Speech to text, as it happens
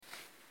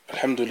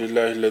الحمد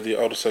لله الذي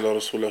أرسل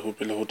رسوله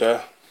بالهدى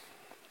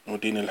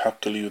ودين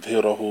الحق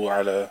ليظهره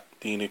على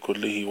دين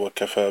كله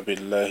وكفى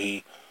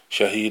بالله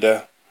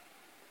شهيدا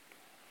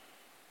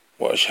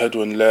وأشهد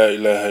أن لا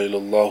إله إلا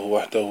الله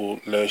وحده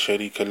لا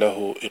شريك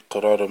له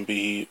إقرارا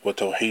به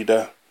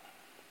وتوحيدا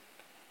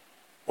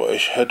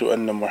وأشهد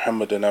أن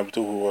محمدا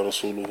عبده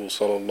ورسوله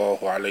صلى الله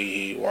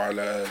عليه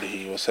وعلى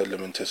آله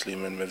وسلم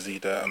تسليما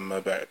مزيدا أما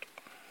بعد.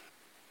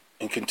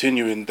 In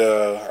continuing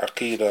the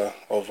Aqidah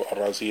of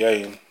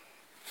Ar-Raziyayn,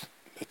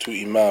 the two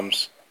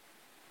Imams,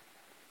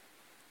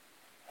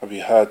 Abi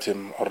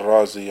Hatim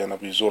Ar-Razi and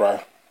Abi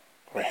Zur'a,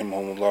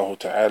 rahimahumullah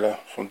ta'ala,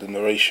 from the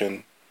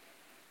narration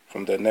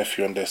from their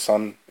nephew and their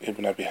son,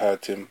 Ibn Abi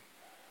Hatim,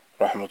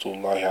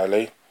 rahmatullahi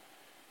alayh.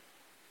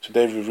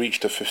 Today we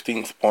reached the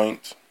 15th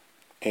point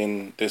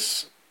in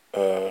this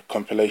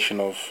compilation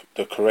of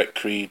the correct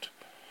creed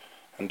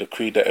and the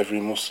creed that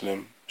every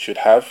Muslim should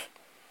have.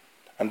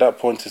 And that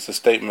point is the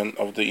statement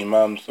of the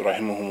Imams,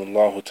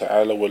 rahimahumullah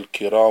ta'ala,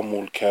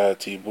 وَالْكِرَامُ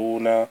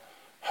الْكَاتِبُونَ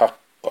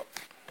حَقًّا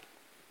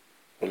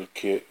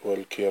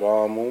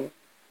وَالْكِرَامُ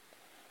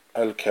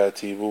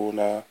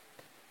الْكَاتِبُونَ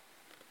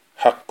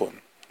حَقٌّ.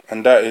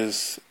 And that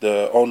is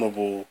the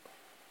honorable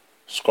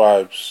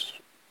scribes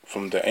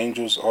from the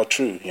angels are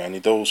true,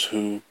 yani those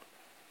who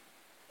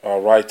are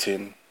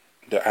writing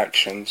the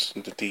actions,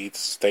 the deeds,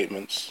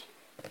 statements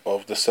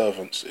of the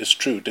servants is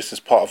true. This is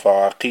part of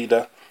our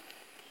Aqidah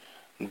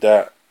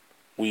that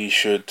we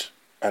should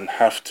and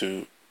have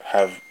to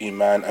have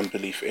Iman and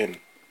belief in.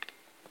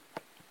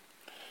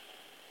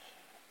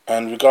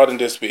 And regarding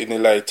this,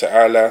 bi'idhnillahi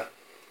ta'ala,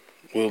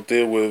 we'll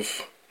deal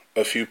with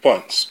a few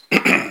points.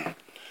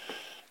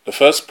 The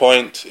first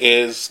point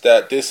is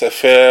that this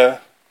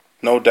affair,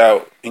 no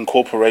doubt,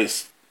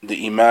 incorporates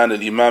the Iman,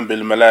 al-Iman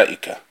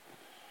bil-Malaika,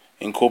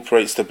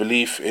 incorporates the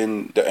belief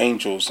in the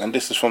angels, and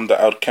this is from the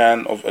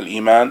arkan of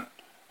al-Iman,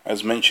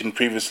 as mentioned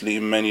previously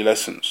in many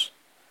lessons.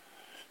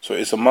 So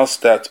it's a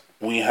must that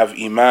we have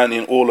Iman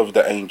in all of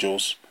the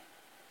angels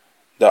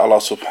that Allah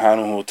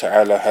subhanahu wa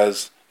ta'ala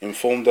has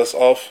informed us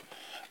of,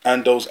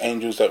 and those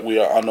angels that we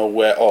are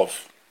unaware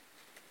of.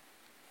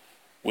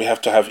 We have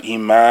to have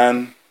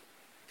Iman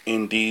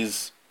in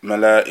these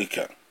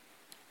malaika.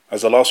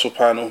 As Allah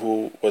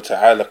subhanahu wa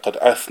ta'ala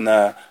قَدْ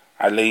أَثْنَى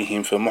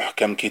عَلَيْهِمْ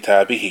فَمُحْكَمْ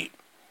كِتَابِهِ.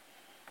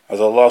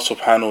 As Allah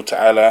subhanahu wa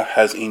ta'ala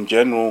has in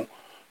general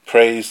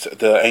praised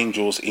the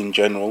angels in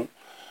general,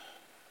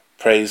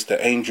 praised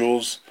the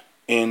angels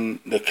in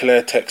the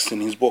clear text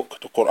in His book,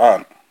 the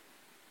Quran.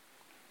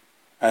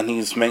 And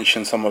He's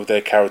mentioned some of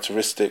their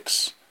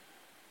characteristics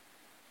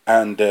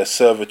and their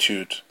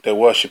servitude, their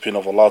worshipping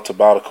of Allah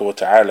tabaraka wa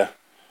ta'ala,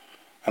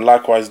 and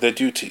likewise their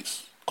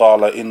duties.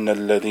 قال إن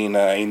الذين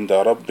عند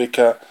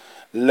ربك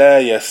لا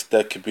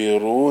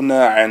يستكبرون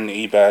عن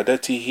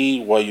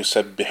عبادته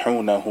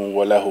ويسبحونه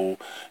وله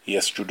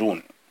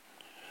يسجدون.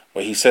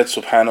 Where He said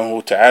subhanahu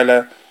wa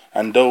ta'ala,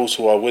 and those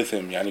who are with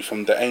Him, yani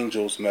from the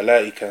angels,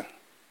 malaika,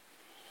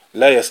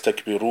 لا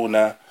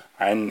يستكبرون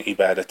عن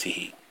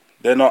عبادته.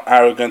 They're not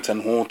arrogant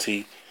and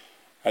haughty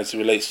as it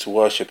relates to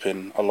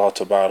worshipping Allah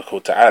tabaraka wa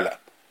ta'ala,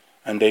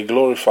 and they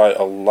glorify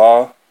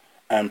Allah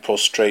and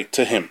prostrate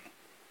to Him.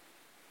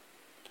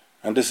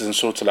 And this is in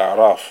Surah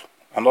Al-A'raf.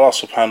 And Allah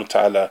subhanahu wa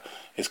ta'ala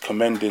is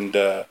commending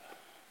the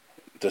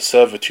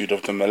servitude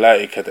of the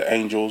malaika, the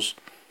angels,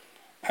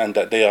 and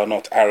that they are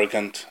not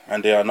arrogant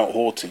and they are not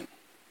haughty.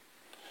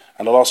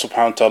 And Allah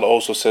subhanahu wa ta'ala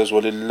also says,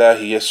 وَلِلَّهِ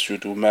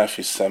يَسْجُدُ مَا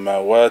فِي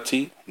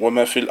السَّمَاوَاتِ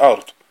وَمَا فِي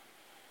الْأَرْضِ.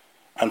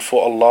 And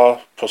for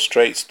Allah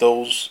prostrates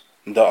those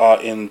that are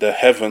in the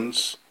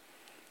heavens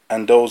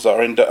and those that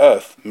are in the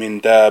earth. مِن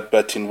دَابَّةٍ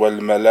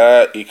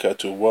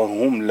وَالْمَلَائِكَةُ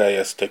وَهُمْ لَا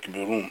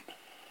يَسْتَكْبِرُونَ.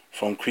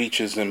 From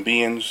creatures and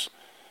beings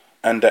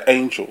and the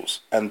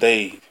angels, and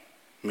they,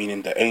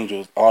 meaning the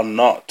angels, are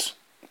not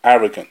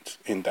arrogant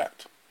in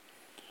that.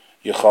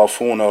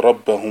 يَخَافُونَ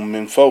رَبَّهُمْ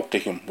مِنْ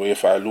فَوْقِهِمْ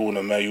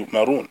وَيَفْعَلُونَ مَا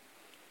يُؤْمَرُونَ.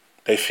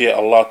 They fear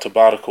Allah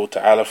tabaraka wa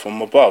ta'ala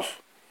from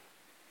above,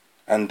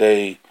 and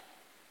they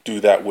do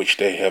that which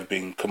they have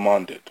been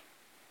commanded.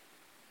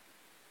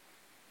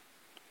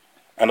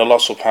 And Allah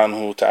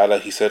subhanahu wa ta'ala,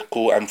 He said,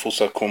 قُوا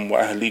أَنفُسَكُمْ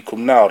وَأَهْلِيكُمْ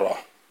نَارًا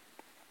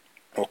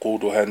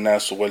وَقُودُهَا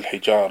النَّاسُ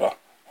وَالْحِجَارَةُ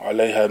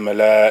عليها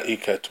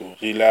ملائكة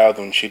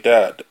غلاظ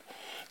شداد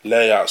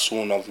لا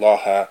يعصون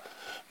الله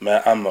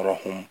ما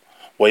أمرهم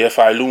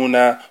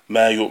ويفعلون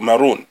ما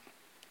يؤمرون.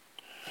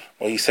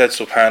 Where He said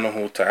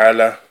subhanahu wa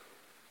ta'ala,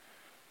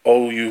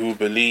 O you who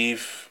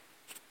believe,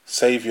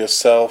 save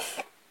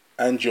yourself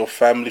and your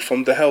family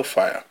from the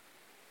hellfire,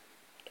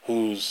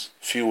 whose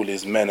fuel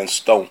is men and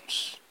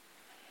stones,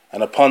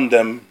 and upon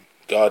them,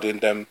 guarding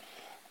them,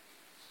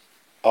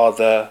 are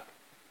the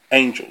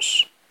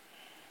angels.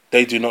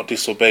 They do not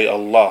disobey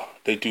Allah,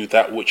 they do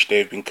that which they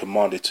have been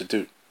commanded to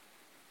do.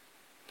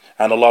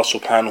 And Allah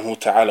subhanahu wa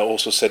ta'ala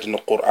also said in the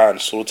Quran,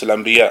 Surah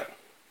Al-Anbiya,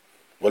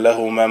 وَلَهُ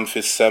مَنْ فِي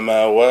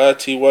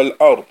السَّمَاوَاتِ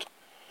وَالْأَرْضِ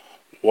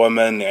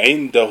وَمَنْ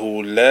عِنْدَهُ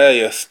لَا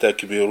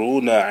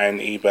يَسْتَكْبِرُونَ عَنْ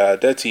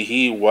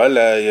عِبَادَتِهِ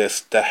وَلَا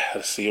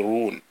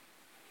يَسْتَحْسِرُونَ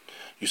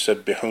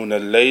يُسَبِّحُونَ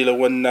اللَّيْلَ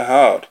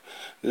وَالنَّهَارِ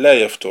لَا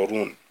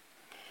يَفْتُرُونَ.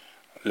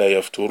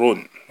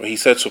 لَيَفْتُرُونَ. Where he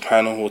said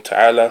subhanahu wa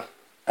ta'ala,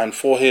 and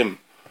for him,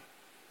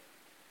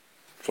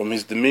 from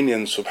his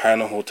dominion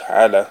subhanahu wa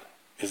ta'ala,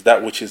 is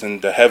that which is in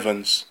the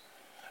heavens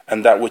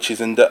and that which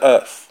is in the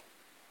earth.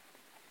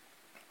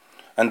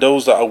 And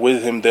those that are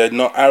with him, they are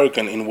not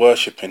arrogant in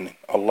worshipping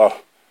Allah.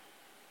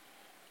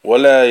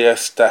 وَلَا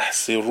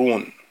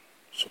يَسْتَحْسِرُونَ.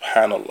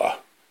 Subhanallah.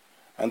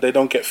 And they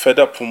don't get fed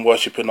up from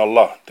worshipping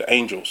Allah, the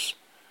angels.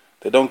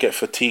 They don't get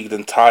fatigued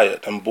and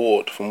tired and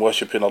bored from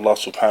worshipping Allah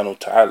subhanahu wa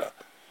ta'ala.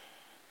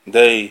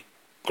 They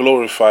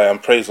glorify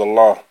and praise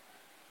Allah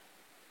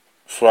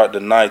throughout the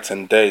night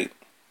and day.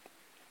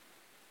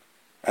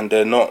 And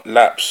they're not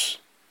lapse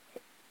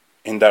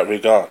in that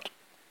regard.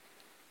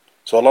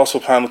 So Allah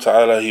subhanahu wa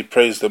ta'ala, He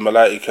praised the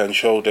malaika and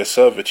showed their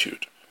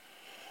servitude.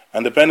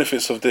 And the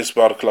benefits of this,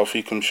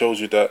 barakallahu feekum, shows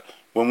you that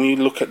when we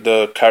look at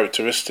the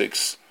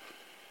characteristics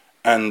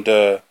and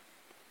the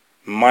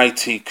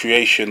mighty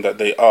creation that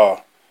they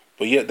are,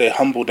 but yet they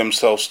humble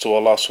themselves to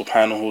Allah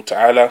subhanahu wa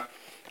ta'ala,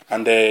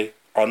 and they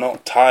are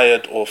not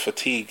tired or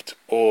fatigued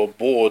or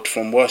bored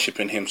from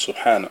worshipping Him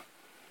subhanahu.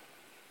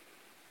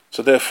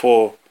 So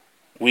therefore,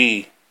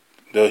 we,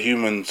 the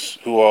humans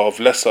who are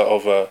of lesser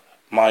of a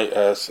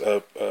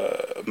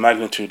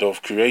magnitude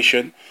of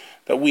creation,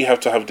 that we have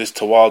to have this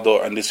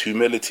tawadu and this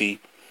humility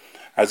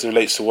as it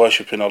relates to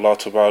worshipping Allah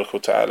tabarak wa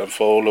ta'ala and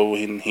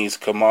following His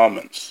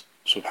commandments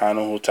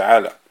subhanahu wa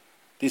ta'ala.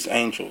 These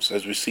angels,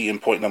 as we see in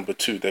point number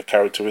 2, their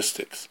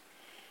characteristics,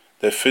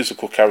 their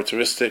physical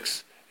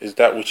characteristics is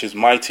that which is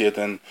mightier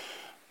than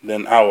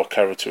our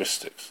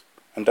characteristics.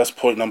 And that's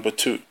point number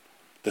 2,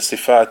 the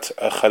sifat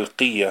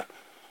khalqiyya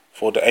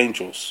for the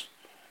angels,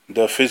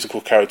 the physical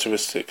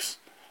characteristics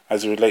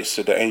as it relates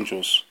to the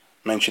angels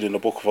mentioned in the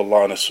book of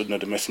Allah and the Sunnah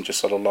of the Messenger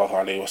sallallahu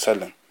alayhi wa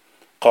sallam.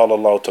 قال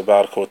الله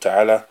تبارك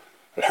وتعالى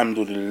الحمد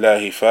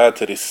لله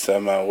فاتر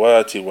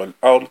السماوات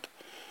والأرض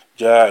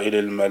جاعل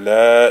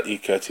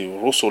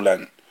الملائكة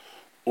رسلا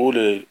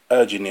أولي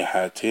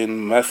أجنحة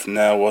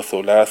مثنى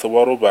وثلاث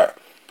ورباع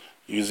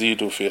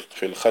يزيد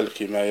في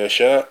الخلق ما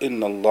يشاء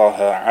إن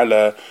الله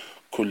على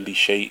كل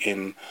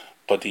شيء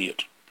قدير.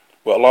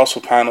 Well, Allah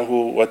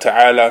subhanahu wa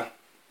ta'ala,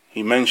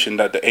 He mentioned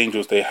that the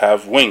angels, they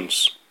have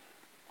wings.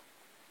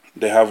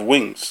 They have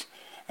wings.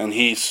 And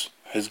He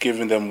has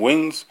given them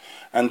wings,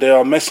 and they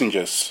are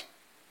messengers.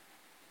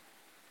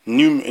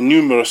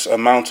 Numerous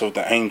amount of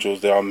the angels,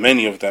 there are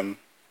many of them,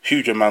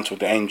 huge amount of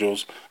the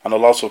angels, and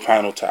Allah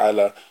subhanahu wa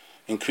ta'ala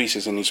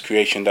increases in His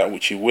creation that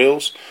which He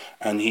wills,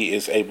 and He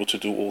is able to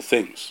do all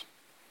things.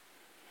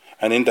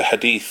 And in the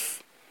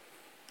hadith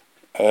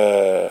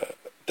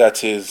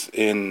that is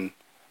in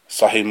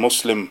Sahih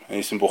Muslim, and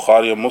it's in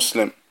Bukhari and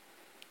Muslim,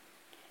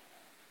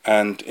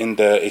 and in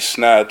the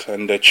isnad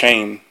and the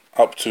chain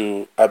up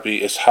to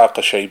Abi Ishaq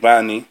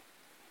al-Shaybani,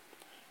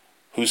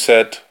 who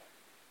said,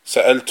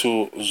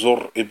 سألت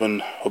زر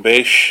ibn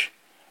Hubaysh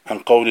عن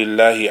قول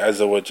الله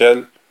عز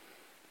وجل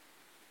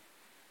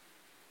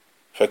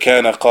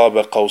فكان قاب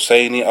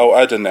قوسين أو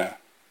أدنى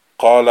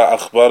قال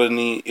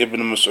أخبرني ابن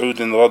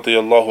مسعود رضي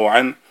الله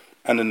عنه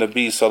أن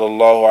النبي صلى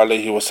الله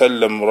عليه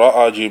وسلم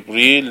رأى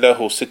جبريل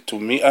له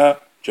 600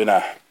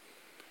 جناح.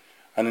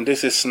 And in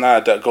this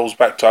isnad that goes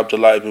back to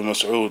Abdullah ibn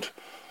Mas'ud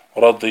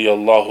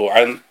radiyallahu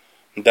an,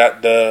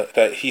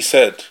 that he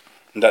said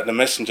that the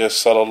Messenger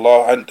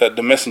sallallahu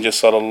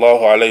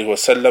alayhi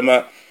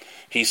wasallam,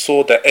 he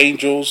saw the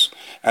angels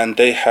and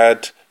they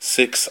had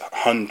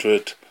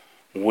 600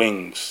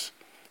 wings.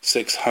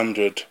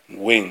 600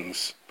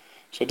 wings.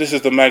 So this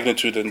is the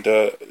magnitude and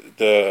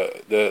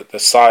the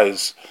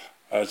size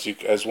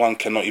as one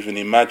cannot even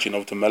imagine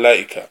of the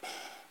malaika.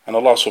 And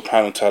Allah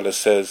subhanahu wa ta'ala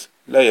says,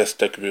 لا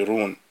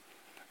يستكبرون.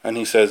 And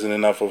He says in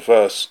another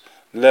verse,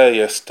 لا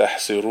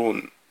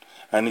يستحسرون.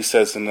 And He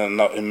says in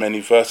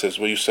many verses,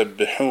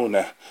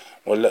 وَيُسَبِّحُونَ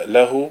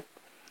وَلَهُ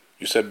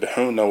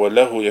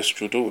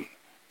يَسْجُدُونَ.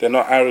 They're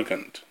not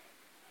arrogant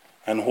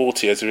and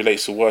haughty as it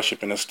relates to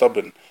worshipping, and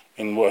stubborn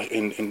in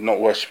not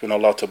worshipping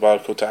Allah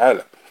tabarak wa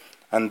ta'ala.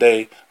 And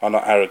they are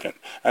not arrogant,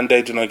 and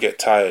they do not get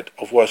tired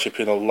of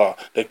worshipping Allah.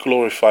 They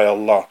glorify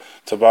Allah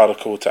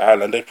tabarak wa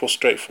ta'ala, and they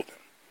prostrate for them.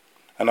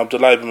 And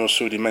Abdullah ibn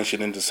Mas'ud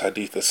mentioned in this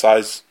hadith the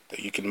size that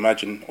you can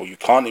imagine, or you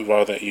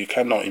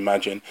cannot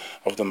imagine,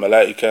 of the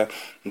malaika,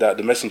 that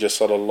the Messenger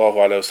sallallahu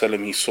alaihi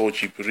wasallam, he saw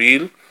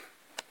Jibreel,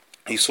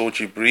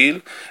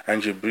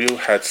 and Jibreel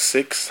had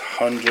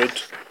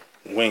 600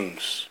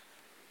 wings.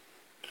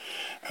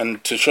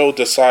 And to show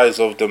the size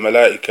of the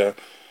malaika,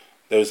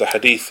 there is a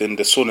hadith in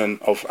the Sunan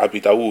of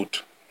Abi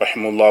Dawud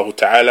rahimahullah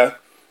ta'ala.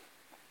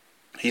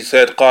 He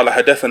said, قال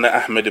حدثنا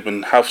أحمد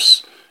بن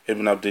حفص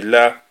ابن عبد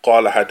الله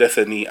قال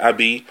حدثني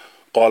أبي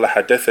قال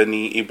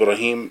حدثني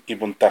إبراهيم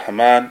ابن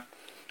طهمان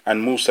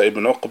عن موسى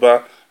ابن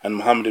عقبة عن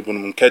محمد بن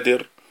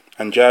منكدر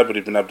عن جابر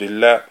بن عبد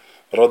الله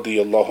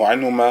رضي الله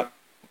عنهما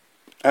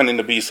عن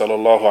النبي صلى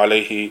الله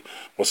عليه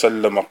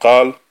وسلم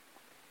قال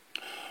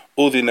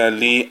أذن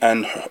لي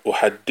أن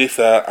أحدث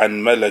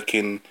عن ملك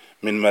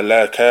من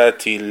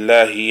ملائكة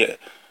الله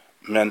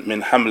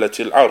من حملة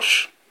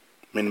العرش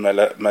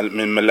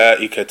من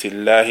ملائكة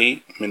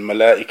الله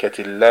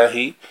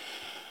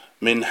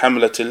من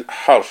حملة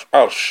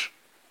العرش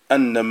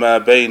أن ما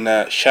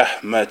بين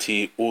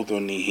شحمة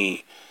أذنه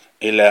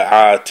إلى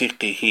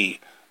عاتقه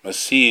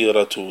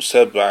مسيرة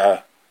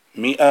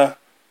 700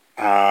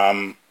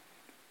 عام.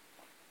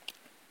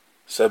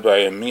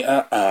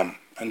 700 عام.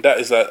 And that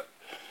is Abu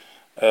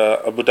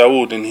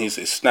Dawood in his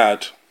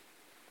Isnad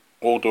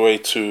all the way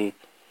to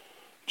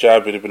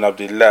Jabir ibn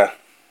Abdullah,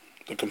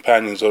 the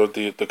companion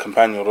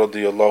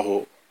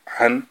radiyallahu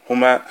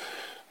anhuma,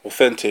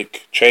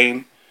 authentic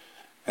chain,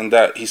 and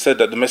that he said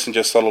that the Messenger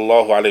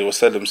sallallahu alaihi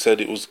wasallam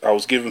said I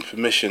was given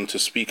permission to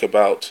speak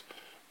about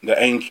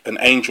an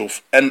angel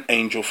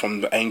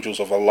from the angels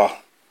of Allah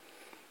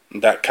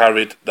that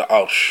carried the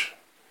Arsh.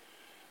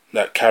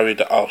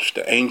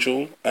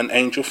 An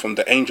angel from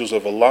the angels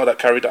of Allah that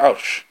carried the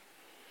Arsh.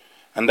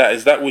 And that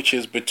is that which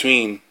is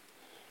between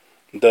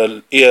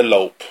the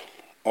earlobe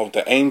of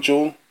the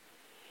angel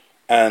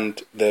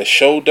and their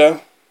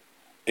shoulder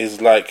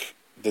is like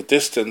the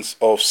distance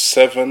of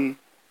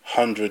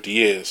 700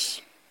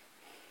 years.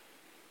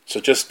 So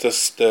just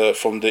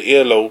from the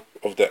earlobe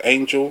of the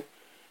angel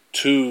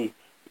to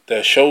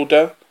their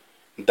shoulder,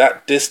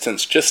 that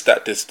distance, just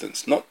that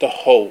distance, not the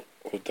whole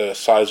of the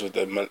size of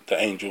the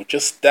angel,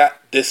 just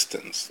that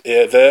distance,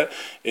 there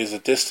is a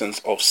distance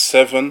of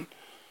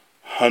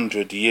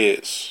 700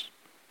 years.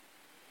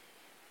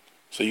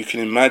 So you can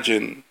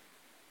imagine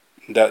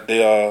that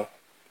they are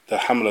the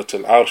Hamlat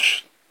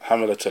al-Arsh.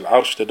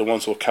 They're the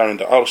ones who are carrying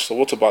the Arsh. So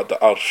what about the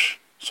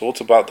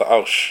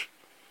Arsh?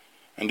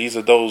 And these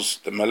are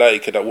the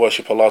Malaika that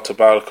worship Allah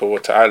Tabaraka wa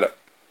Ta'ala.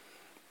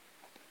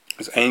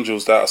 These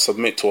angels that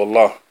submit to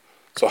Allah.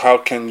 So how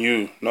can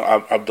you,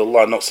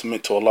 Abdullah, not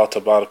submit to Allah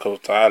Tabaraka wa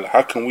Ta'ala?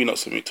 How can we not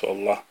submit to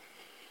Allah?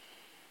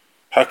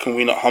 How can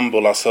we not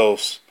humble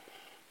ourselves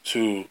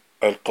to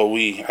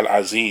Al-Qawi,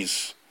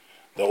 Al-Aziz,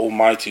 the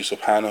Almighty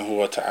Subhanahu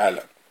wa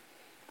Ta'ala?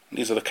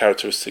 These are the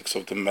characteristics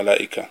of the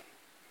Malaika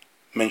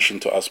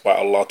mentioned to us by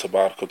Allah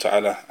Tabaraka wa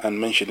Ta'ala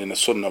and mentioned in the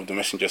Sunnah of the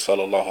Messenger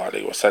Sallallahu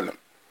Alaihi Wasallam.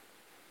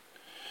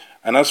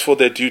 And as for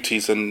their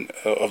duties of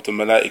the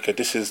Malaika,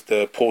 this is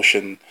the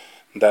portion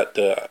that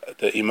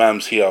the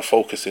Imams here are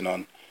focusing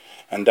on,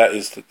 and that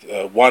is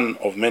one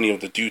of many of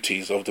the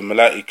duties of the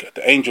Malaika.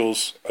 The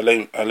angels,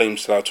 alayhim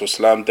salatu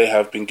wasalam, they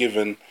have been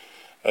given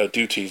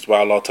duties by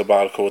Allah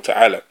Tabaraka wa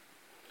Ta'ala,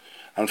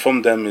 and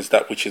from them is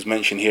that which is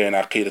mentioned here in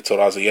Aqidat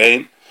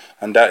al-Raziyayn,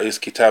 and that is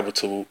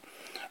Kitabatu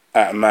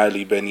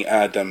A'mali Bani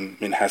Adam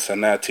min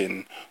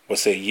Hasanatin wa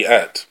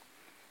Sayyi'at,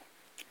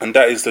 and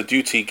that is the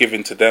duty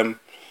given to them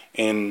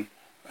in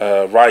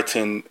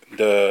writing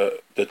the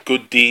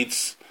good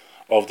deeds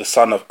of the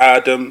son of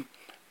Adam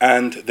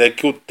and their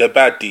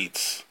bad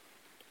deeds.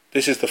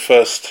 This is the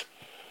first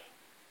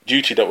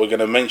duty that we're going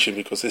to mention,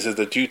 because this is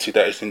the duty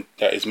that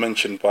is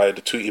mentioned by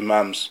the two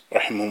Imams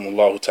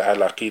rahimahumullah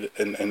ta'ala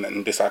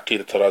in this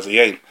Aqidat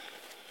al-Raziyayn.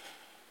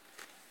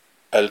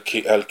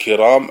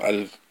 Al-Kiram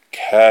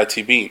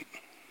Al-Katibin,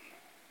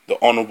 the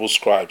honorable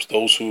scribes,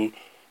 those who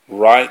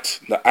write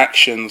the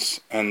actions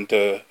and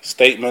the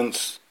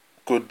statements,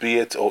 good be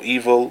it or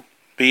evil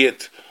be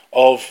it,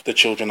 of the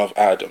children of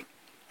Adam.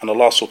 And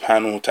Allah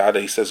subhanahu wa ta'ala,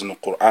 He says in the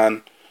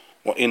Quran,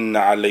 وَإِنَّ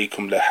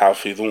عَلَيْكُمْ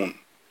لَحَافِظُونَ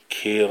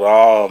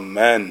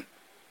كِرَامًا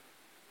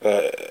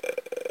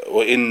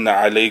وَإِنَّ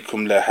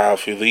عَلَيْكُمْ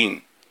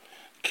لَحَافِظِينَ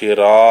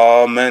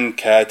كِرَامًا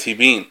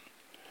كَاتِبِينَ.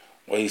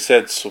 Where He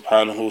said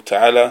subhanahu wa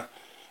ta'ala,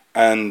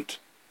 and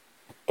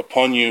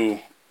upon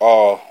you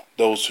are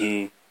those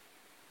who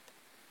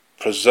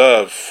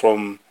preserve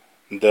from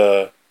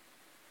the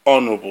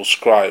honorable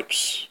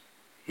scribes,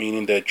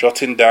 meaning they're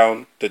jotting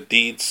down the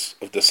deeds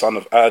of the son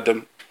of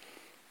Adam,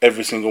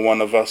 every single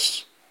one of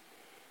us,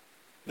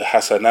 the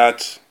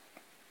hasanat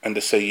and the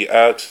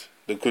sayyi'at,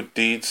 the good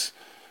deeds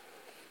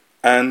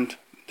and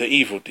the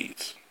evil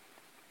deeds.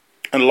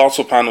 And Allah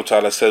subhanahu wa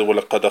ta'ala said,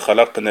 وَلَقَدْ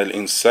خَلَقْنَا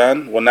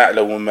الْإِنسَانَ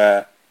وَنَعْلَمُ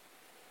مَا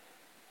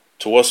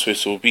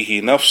توسوس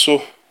به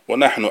نفسه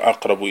ونحن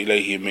أقرب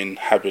إليه من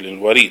حبل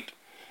الوريد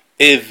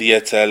إذ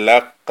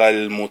يتلقى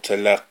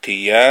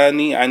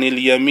المتلقيان عن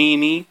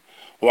اليمين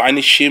وعن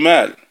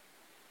الشمال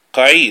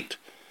قعيد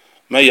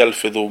ما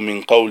يلفظ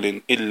من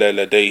قول إلا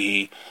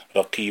لديه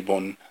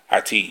رقيب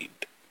عتيد.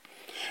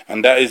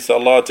 And that is,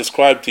 Allah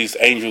described these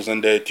angels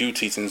and their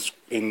duties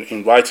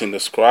in writing the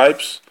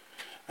scribes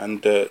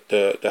and the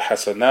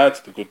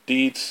hasanat, the good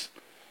deeds,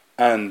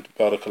 and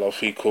barakallahu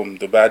fikum,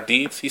 the bad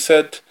deeds. He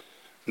said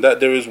that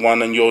there is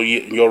one on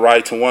your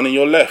right and one on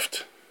your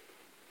left,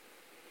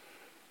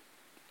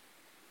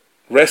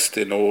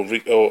 resting or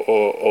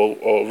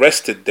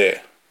rested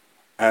there.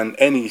 And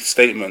any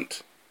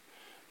statement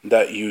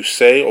that you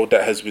say or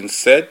that has been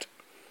said,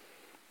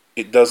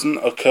 it doesn't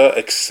occur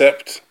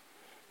except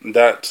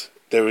that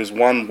there is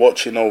one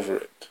watching over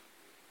it,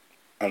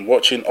 and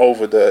watching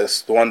over the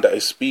one that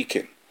is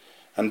speaking,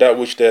 and that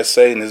which they are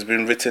saying has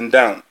been written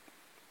down.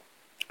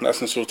 And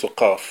that's in Surah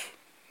Al-Qaf,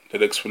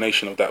 the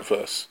explanation of that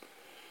verse.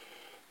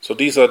 So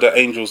these are the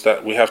angels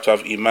that we have to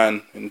have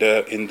iman in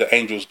the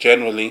angels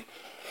generally,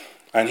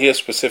 and here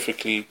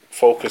specifically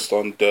focused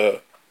on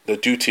the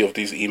duty of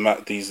these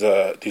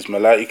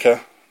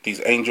malaika,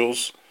 these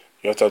angels,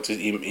 You have to have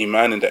the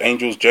iman in the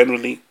angels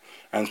generally,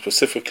 and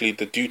specifically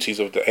the duties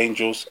of the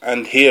angels.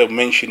 And here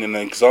mentioning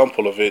an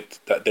example of it,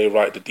 that they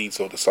write the deeds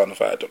of the son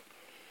of Adam.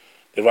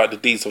 They write the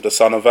deeds of the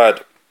son of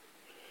Adam.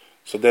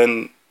 So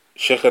then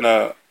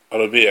Shaykhana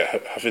Rabi'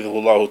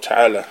 Hafidhullah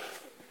Ta'ala,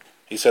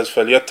 he says,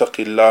 فَلْيَتَّقِ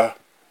اللَّهِ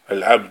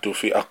الْعَبْدُ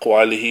فِي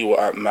أَقْوَالِهِ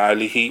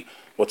وَأَعْمَالِهِ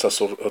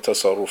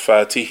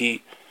وتصرفاته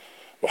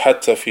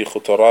وحتى في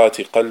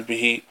خطرات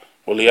قلبه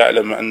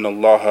وليعلم أن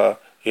الله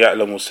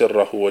يعلم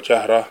سره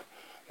وجهره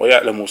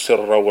ويعلم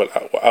سره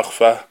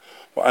وأخفاه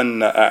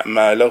وأن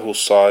أعماله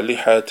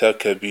الصالحة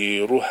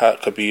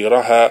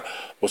كبيرها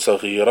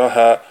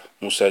وصغيرها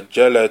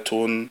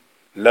مسجلة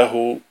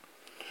له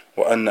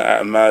وأن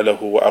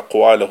أعماله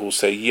وأقواله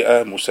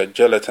سيئة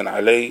مسجلة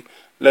عليه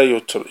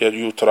لا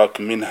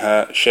يترك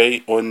منها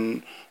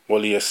شيء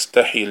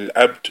وليستحي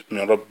العبد من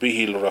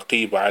ربه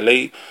الرقيب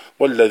عليه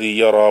والذي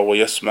يرى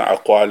ويسمع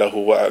أقواله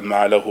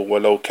وأعماله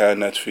ولو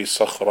كانت في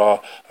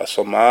صخرة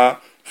صماء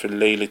في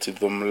الليلة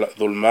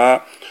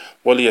الظلماء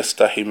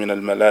وليستحي من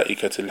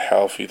الملائكة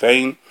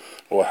الحافظين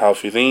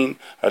وحافظين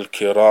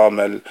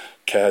الكرام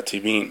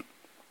الكاتبين.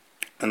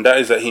 And that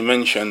is that he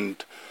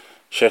mentioned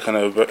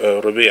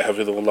Shaykhana Rabi'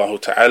 Hafidhullah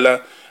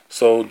Ta'ala.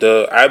 So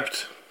the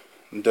abd,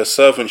 the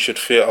servant, should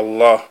fear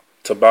Allah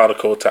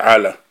Tabaraka wa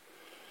Ta'ala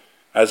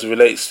as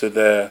relates to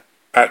their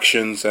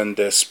actions and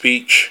their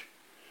speech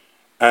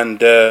and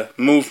their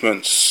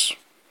movements,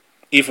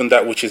 even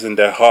that which is in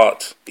their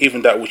heart,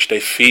 even that which they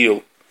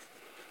feel,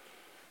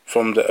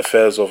 from the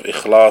affairs of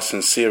ikhlas,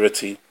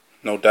 sincerity,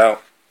 no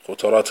doubt,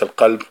 khutarat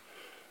al-qalb,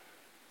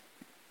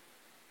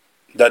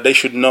 that they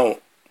should know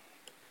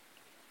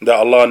that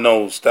Allah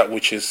knows that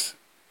which is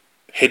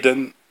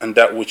hidden and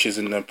that which is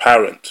in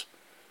apparent,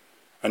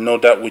 and know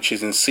that which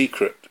is in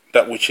secret,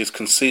 that which is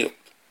concealed,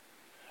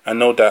 and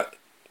know that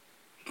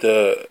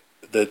the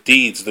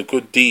deeds, the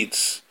good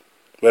deeds,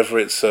 whether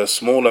it's a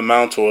small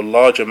amount or a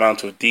large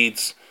amount of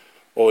deeds,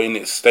 or in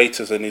its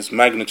status and its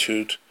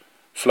magnitude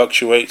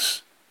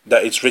fluctuates,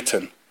 that it's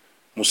written,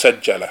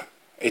 musajjala,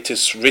 it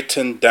is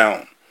written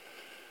down,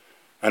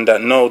 and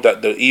that know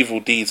that the evil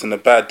deeds and the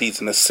bad deeds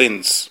and the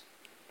sins,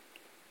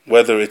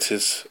 whether it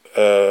is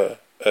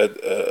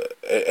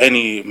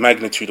any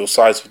magnitude or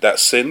size of that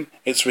sin,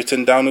 it's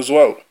written down as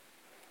well.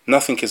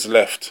 Nothing is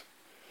left.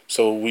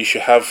 So we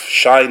should have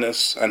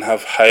shyness and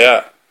have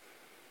haya,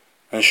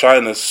 and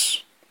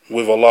shyness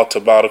with Allah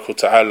Tabaraka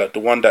Ta'ala, the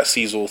one that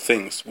sees all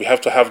things. We have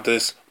to have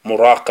this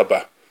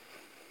muraqabah.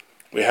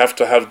 We have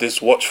to have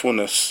this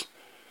watchfulness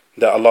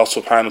that Allah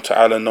Subhanahu wa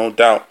Ta'ala no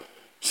doubt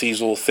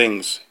sees all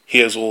things,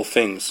 hears all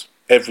things,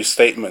 every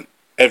statement,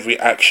 every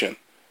action,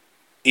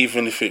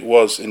 even if it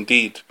was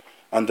indeed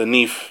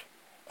underneath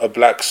a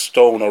black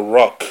stone, a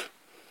rock.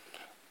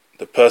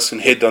 The person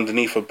hid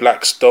underneath a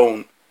black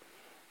stone,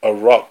 a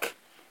rock,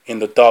 in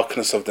the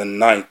darkness of the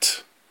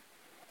night.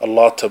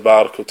 Allah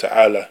Tabaraka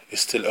Ta'ala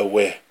is still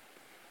aware.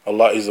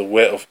 Allah is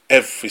aware of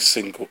every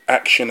single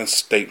action and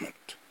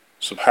statement.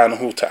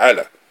 Subhanahu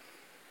Ta'ala.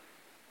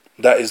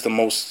 That is the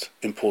most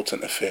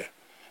important affair.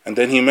 And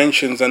then he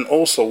mentions, and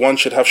also one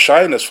should have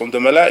shyness from the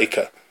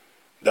malaika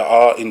that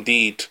are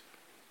indeed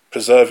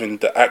preserving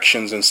the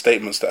actions and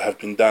statements that have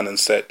been done and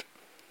said,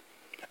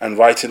 and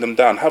writing them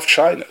down. Have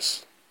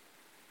shyness.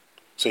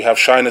 So you have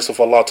shyness of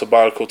Allah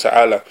Tabaraka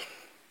Ta'ala,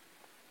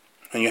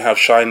 and you have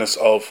shyness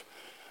of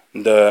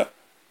the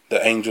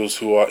angels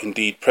who are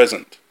indeed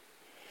present.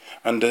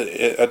 And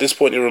at this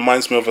point it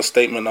reminds me of a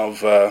statement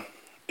of Ibn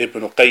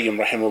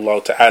Qayyim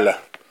Rahimahullah Ta'ala,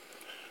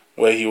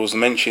 where he was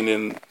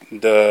mentioning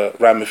the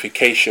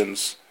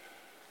ramifications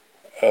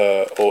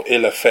or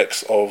ill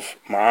effects of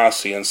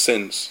ma'asi and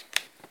sins.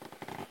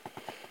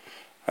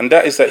 And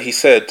that is that he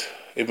said,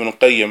 Ibn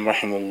Qayyim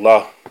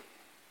Rahimahullah,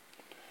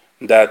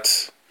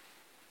 that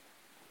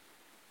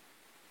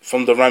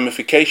from the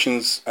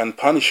ramifications and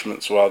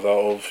punishments, rather,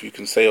 of, you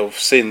can say, of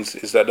sins,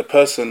 is that the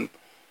person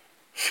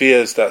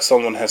fears that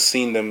someone has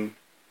seen them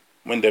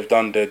when they've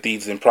done their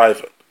deeds in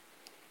private.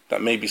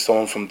 That maybe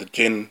someone from the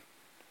jinn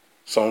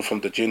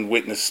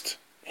witnessed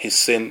his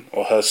sin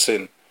or her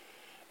sin.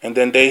 And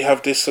then they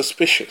have this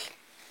suspicion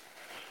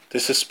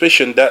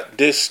that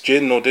this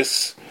jinn or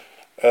this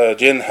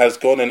jinn has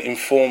gone and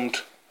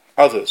informed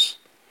others.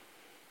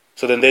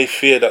 So then they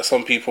fear that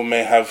some people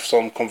may have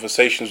some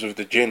conversations with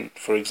the jinn,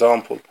 for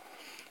example,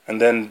 and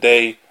then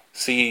they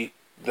see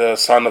the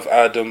son of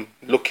Adam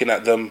looking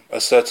at them a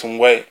certain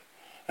way,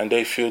 and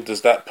they feel,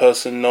 does that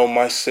person know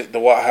my sin,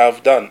 what I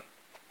have done?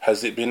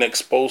 Has it been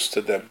exposed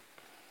to them?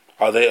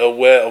 Are they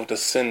aware of the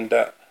sin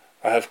that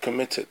I have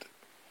committed?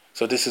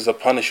 So this is a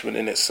punishment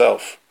in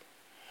itself,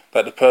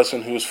 that the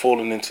person who has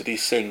fallen into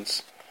these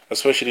sins,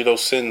 especially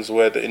those sins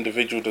where the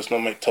individual does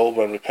not make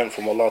tawbah and repent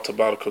from Allah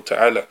Tabaraka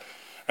Ta'ala,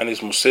 and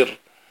is musir,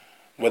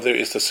 whether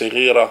it's the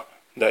saghira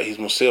that he's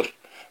musir,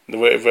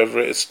 whether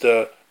it's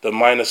the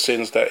minor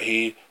sins that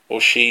he or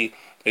she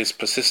is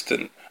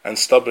persistent and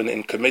stubborn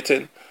in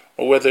committing,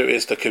 or whether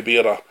it's the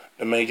kabira,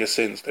 the major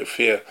sins they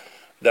fear,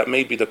 that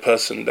maybe the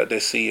person that they're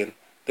seeing,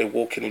 they're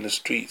walking in the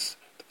streets,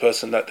 the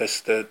person that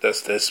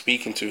they're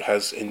speaking to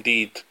has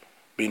indeed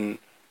been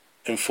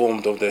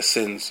informed of their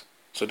sins.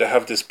 So they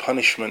have this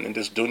punishment in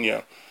this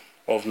dunya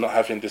of not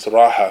having this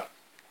raha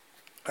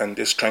and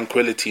this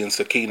tranquility and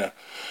sakina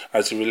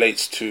as it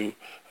relates to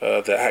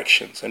their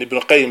actions. And Ibn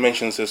Qayyim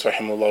mentions this,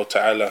 rahimahullah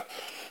ta'ala,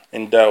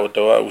 in Da'u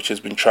Dawa, which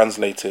has been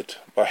translated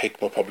by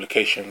Hikmah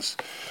Publications.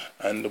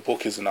 And the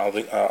book is an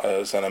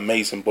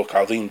amazing book,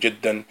 Azim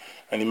Jiddan,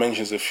 and he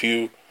mentions a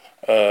few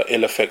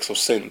ill effects of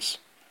sins.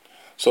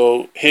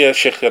 So here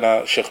Shaykh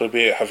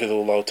Rabi'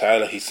 Hafidhullah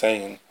Ta'ala, he's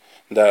saying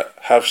that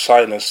have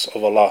shyness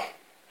of Allah,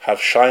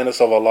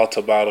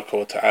 Tabaraka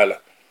wa Ta'ala,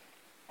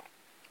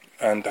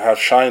 and have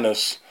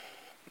shyness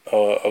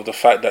of the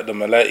fact that the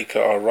Malaika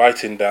are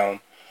writing down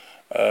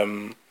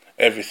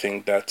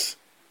everything that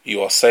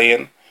you are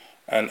saying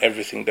and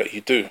everything that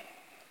you do.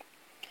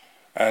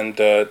 And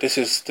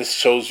this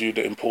shows you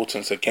the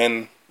importance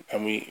again,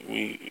 and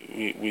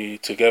we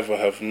together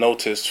have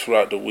noticed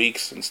throughout the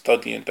weeks and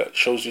studying that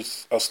shows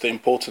us the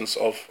importance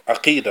of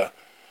Aqidah,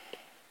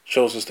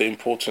 shows us the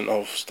importance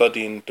of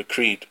studying the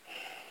Creed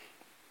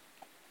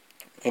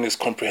in its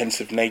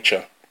comprehensive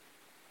nature,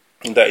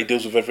 in that it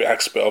deals with every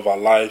aspect of our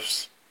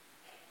lives.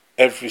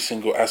 Every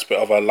single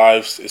aspect of our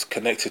lives is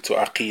connected to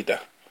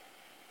Aqidah,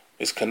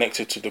 is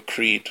connected to the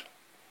Creed.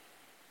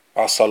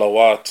 Our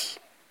salawat,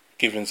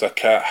 giving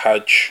zakat,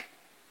 hajj,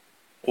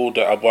 all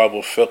the abwab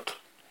of fiqh,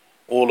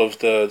 all of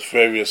the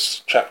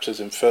various chapters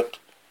in fiqh,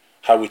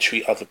 how we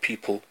treat other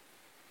people,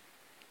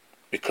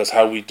 because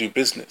how we do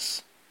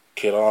business,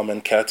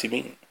 kiraman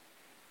katibin,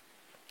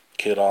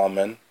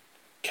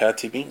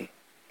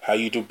 how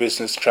you do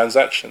business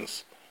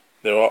transactions.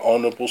 There are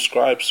honorable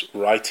scribes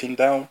writing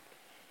down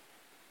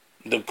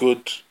the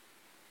good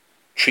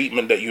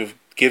treatment that you've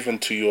given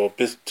to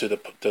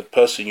the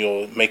person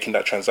you're making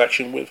that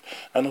transaction with,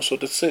 and also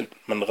the sin.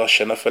 Man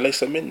ghashana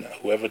falaysa minna.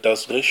 Whoever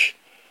does ghish,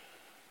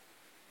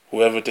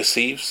 whoever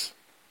deceives,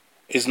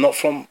 is not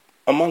from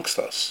amongst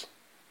us.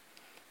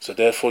 So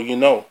therefore you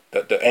know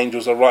that the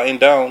angels are writing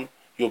down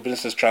your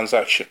business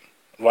transaction,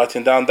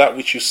 writing down that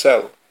which you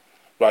sell,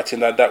 writing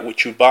down that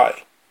which you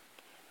buy,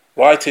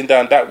 writing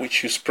down that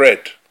which you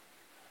spread,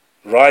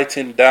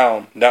 writing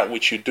down that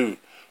which you do,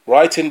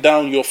 writing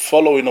down your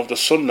following of the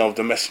sunnah of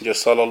the Messenger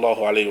sallallahu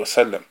alaihi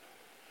wasallam,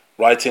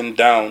 writing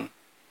down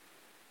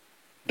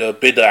the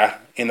bid'ah,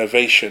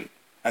 innovation,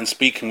 and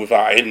speaking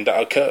without ilm that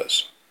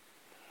occurs,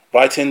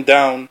 writing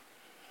down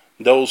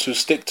those who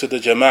stick to the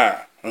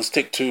jama'ah and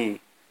stick to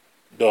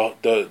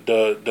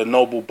the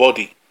noble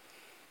body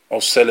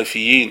of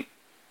Salafiyin,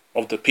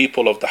 of the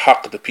people of the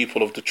haqq, the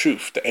people of the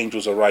truth. The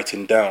angels are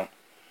writing down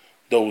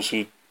those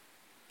who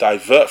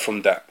divert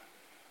from that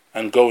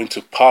and go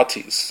into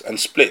parties and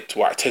split.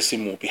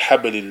 وَاعْتَسِمُوا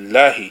بِحَبْلِ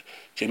اللَّهِ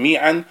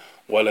جَمِيعًا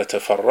وَلَا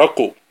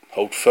تَفَرَّقُوا.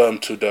 Hold firm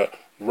to the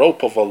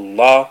rope of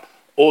Allah,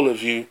 all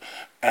of you,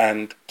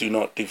 and do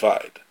not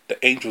divide.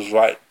 The angels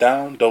write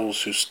down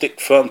those who stick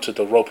firm to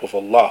the rope of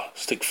Allah,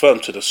 stick firm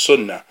to the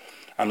sunnah,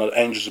 and the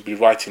angels will be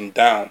writing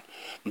down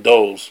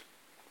those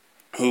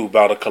who,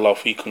 barakallahu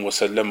feekum wa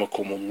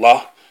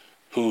sallamakumullah,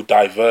 who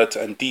divert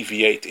and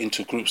deviate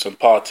into groups and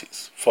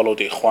parties. Follow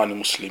the Ikhwan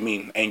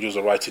Muslimin, angels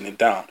are writing it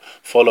down.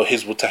 Follow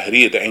Hizb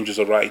Tahrir, the angels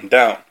are writing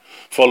down.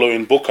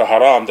 Following Boko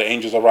Haram, the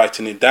angels are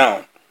writing it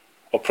down.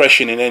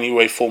 Oppression in any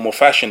way, form or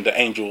fashion, the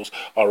angels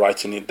are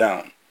writing it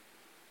down.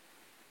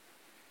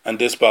 And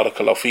this,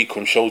 barakallahu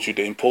feekum, shows you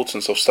the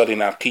importance of studying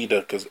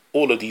Aqidah, because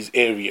all of these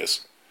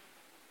areas,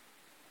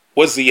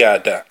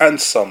 waziyada,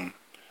 and some,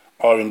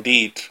 are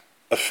indeed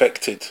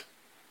affected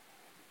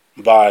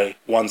by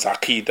one's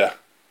Aqidah.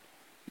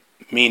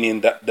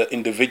 Meaning that the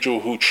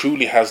individual who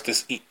truly has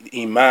this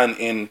iman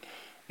in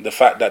the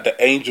fact that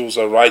the angels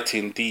are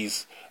writing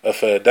these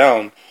affairs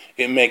down,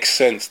 it makes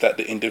sense that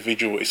the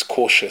individual is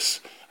cautious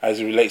as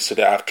it relates to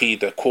their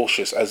aqidah,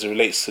 cautious as it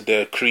relates to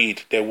their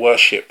creed, their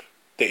worship,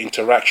 their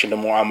interaction, the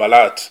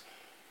mu'amalat,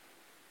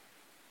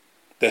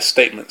 their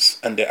statements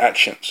and their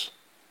actions.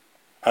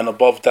 And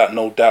above that,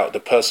 no doubt, the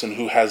person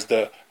who has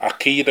the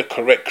aqidah,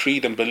 correct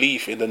creed and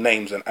belief in the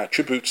names and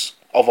attributes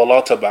of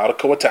Allah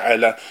Tabaraka wa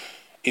Ta'ala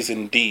is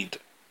indeed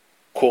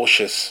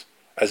cautious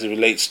as it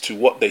relates to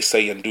what they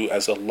say and do,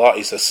 as Allah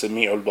is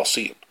as-Sami'ul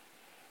Basir,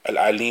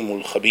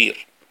 Al-Alimul Khabir.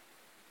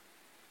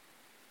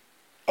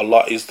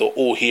 Allah is the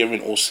all-hearing,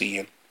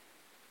 all-seeing,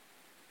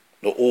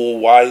 the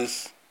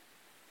all-wise.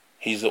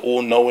 He's the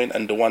all-knowing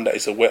and the one that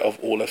is aware of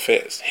all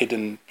affairs,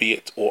 hidden be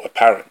it or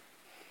apparent.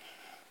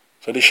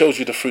 So this shows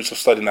you the fruits of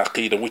studying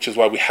Aqidah, which is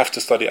why we have to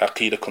study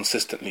Aqidah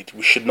consistently.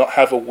 We should not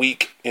have a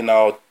week in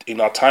our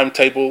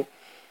timetable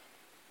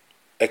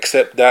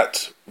except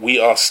that we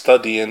are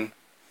studying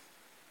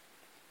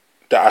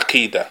the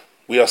Aqidah.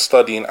 We are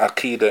studying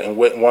Aqidah in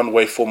one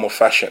way, form or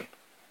fashion.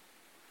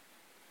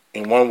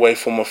 In one way,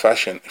 form or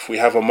fashion. If we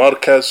have a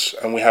markaz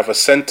and we have a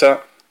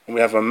center and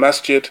we have a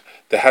masjid,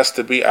 there has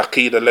to be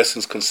Aqidah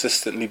lessons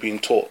consistently being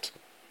taught.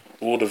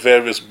 All the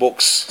various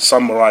books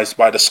summarized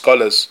by the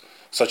scholars,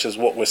 such as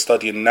what we're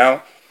studying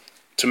now,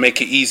 to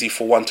make it easy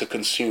for one to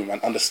consume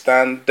and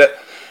understand that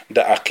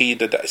the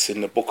Aqidah that is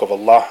in the book of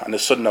Allah and the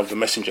Sunnah of the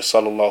Messenger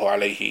sallallahu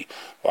alayhi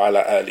wa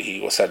ala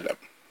alihi wa sallam.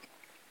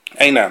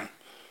 Aynam.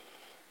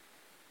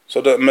 So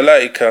the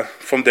Malaika,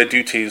 from their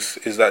duties,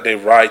 is that they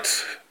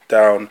write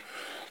down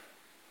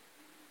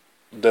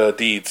the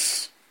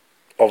deeds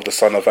of the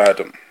son of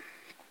Adam.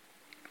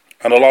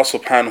 And Allah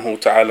subhanahu wa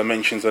ta'ala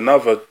mentions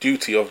another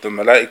duty of the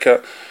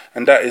Malaika,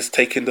 and that is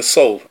taking the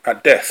soul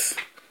at death.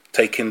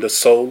 Taking the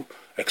soul,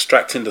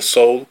 extracting the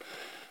soul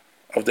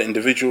of the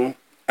individual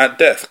at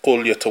death.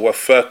 قُلْ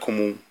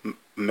يَتَوَفَّاكُمُ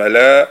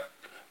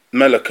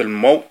ملك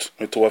الموت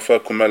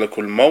يتوفاكم ملك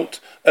الموت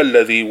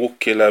الذي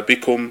وكل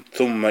بكم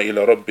ثم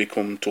إلى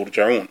ربكم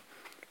ترجعون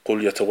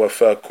قل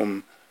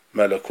يتوفاكم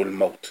ملك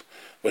الموت.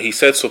 Where he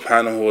said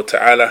subhanahu wa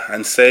ta'ala,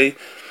 and say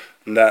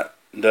that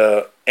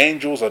the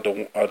angels are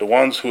the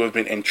ones who have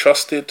been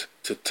entrusted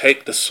to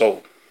take the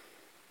soul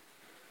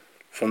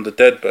from the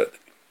dead body.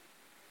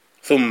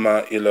 ثم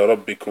إلى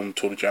ربكم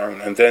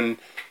ترجعون, and then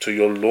to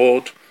your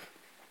Lord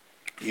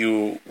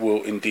you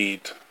will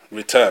indeed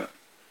return.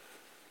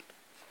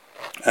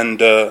 And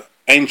the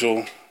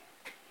angel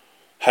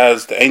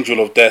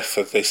of death,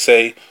 as they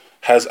say,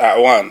 has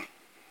a'wan,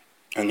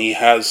 and he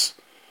has,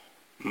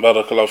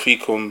 barakallahu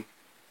fikum,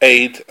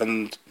 aid,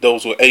 and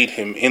those who aid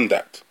him in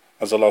that,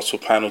 as Allah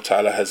subhanahu wa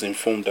ta'ala has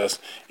informed us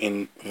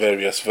in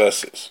various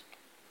verses.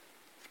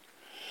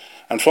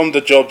 And from the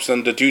jobs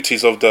and the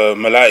duties of the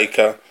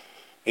Malaika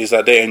is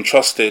that they're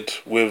entrusted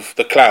with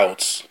the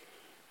clouds.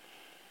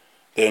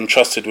 They're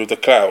entrusted with the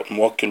cloud.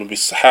 Muwakkilun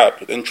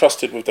bis-sahab,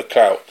 entrusted with the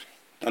cloud.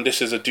 And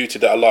this is a duty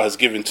that Allah has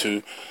given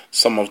to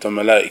some of the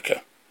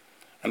Malaika.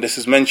 And this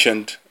is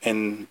mentioned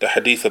in the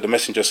hadith of the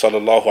Messenger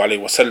sallallahu alaihi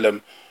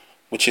wasallam,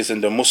 which is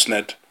in the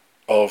Musnad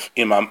of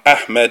Imam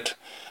Ahmed,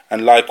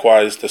 and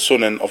likewise the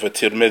Sunan of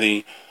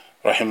At-Tirmidhi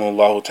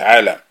rahimahullah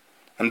ta'ala.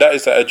 And that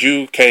is that a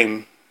Jew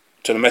came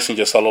to the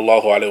Messenger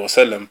sallallahu alaihi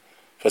wasallam,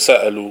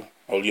 فَسَأَلُوا,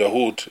 or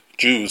Yahud,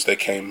 Jews, they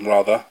came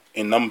rather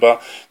in number,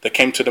 they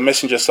came to the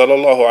Messenger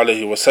sallallahu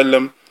alaihi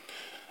wasallam,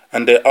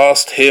 and they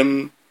asked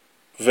him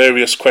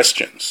various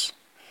questions.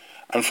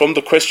 And from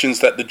the questions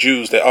that the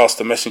Jews, they asked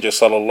the Messenger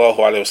sallallahu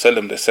alaihi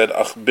wasallam, they said,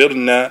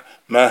 أخبرنا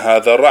ما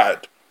هذا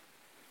الرعد,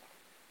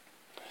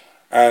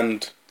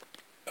 and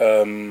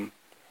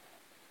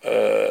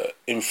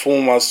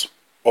inform us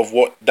of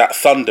what that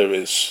thunder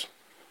is.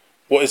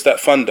 What is that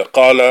thunder?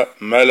 قال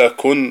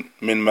ملك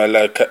من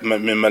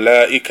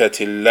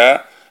ملائكة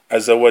الله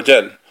عز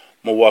وجل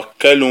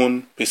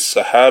موكل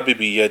بالسحاب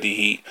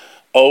بيده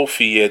أو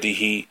في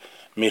يده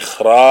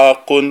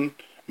مخراق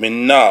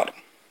من نار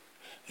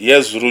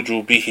يزرج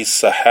به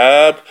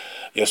السحاب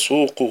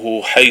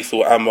يسوقه حيث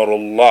أمر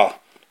الله.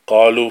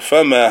 قالوا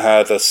فما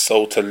هذا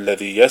الصوت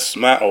الذي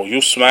يسمع أو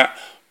يسمع؟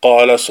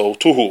 قال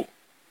صوته.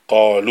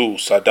 قالوا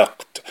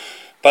صدقت.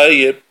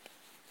 طيب,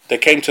 they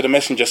came to the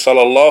Messenger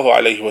sallallahu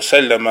alaihi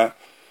wasallam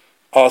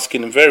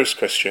asking him various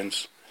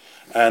questions,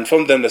 and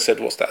from them they said,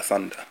 what's that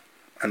thunder?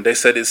 And they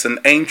said, it's an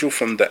angel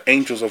from the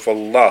angels of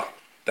Allah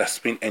that's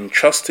been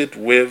entrusted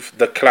with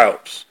the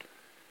clouds.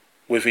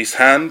 With his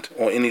hand,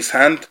 or in his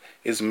hand,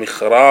 is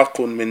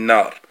mikhraqun min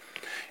nar.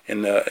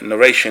 In the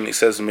narration it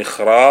says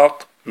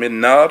mikhraq min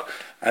nar,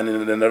 and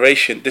in the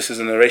narration, this is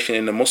a narration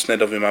in the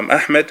Musnad of Imam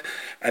Ahmed,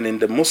 and in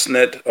the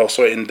Musnad,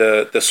 in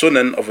the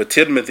Sunan of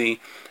At-Tirmidhi,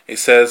 it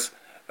says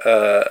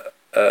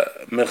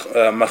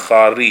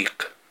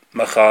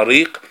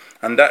makhariq,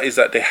 and that is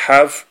that they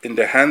have in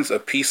their hands a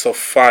piece of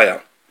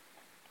fire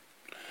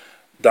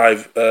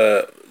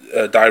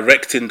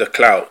directing the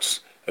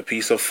clouds, a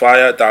piece of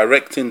fire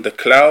directing the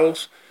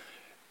clouds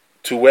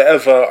to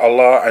wherever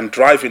Allah, and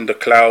driving the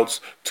clouds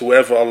to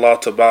wherever Allah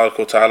tabarak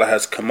wa ta'ala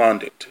has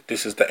commanded.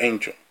 This is the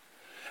angel.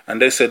 And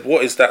they said,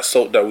 what is that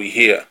salt that we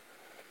hear?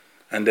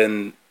 And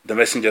then the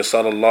Messenger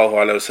sallallahu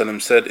alaihi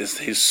wasallam said, it's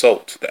his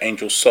salt, the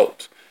angel's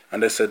salt.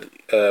 And they said,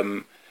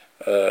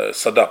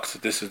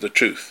 sadaqt, this is the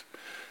truth.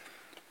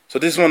 So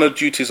this is one of the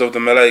duties of the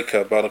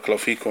Malaika,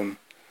 barakallahu fikum,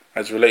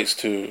 as relates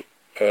to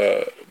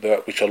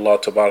that which Allah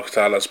tabarak wa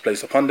ta'ala has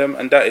placed upon them,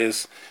 and that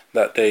is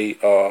that they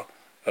are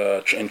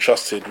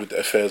entrusted with the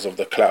affairs of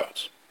the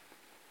clouds.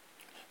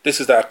 This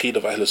is the aqeedah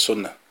of Ahl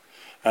Sunnah.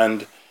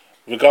 And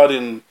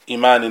regarding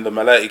Iman in the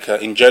Malaika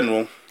in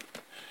general,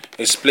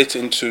 is split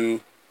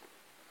into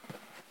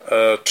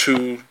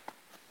two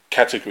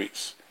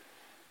categories.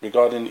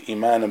 Regarding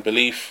Iman and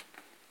belief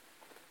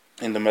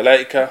in the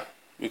Malaika,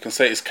 we can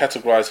say it's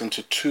categorized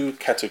into two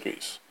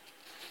categories.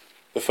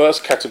 The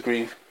first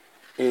category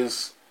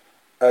is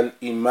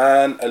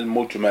Al-Iman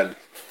Al-Mujmal.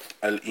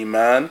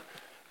 Al-Iman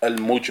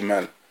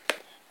Al-Mujmal.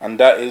 And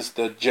that is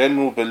the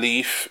general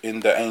belief in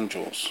the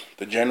angels.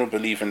 The general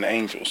belief in the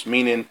angels.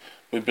 Meaning,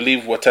 we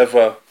believe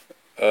whatever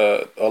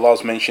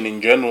Allah's mentioned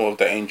in general of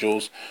the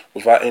angels,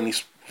 without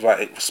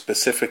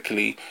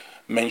specifically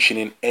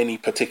mentioning any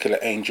particular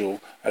angel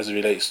as it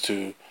relates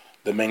to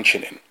the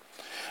mentioning.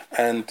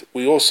 And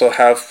we also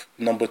have,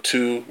 number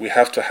two, we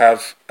have to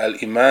have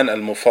Al-Iman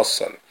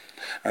Al-Mufassal.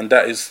 And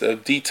that is a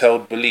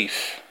detailed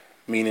belief.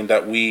 Meaning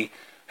that we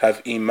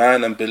have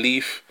Iman and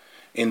belief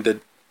in the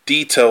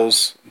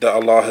details that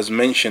Allah has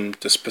mentioned,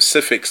 the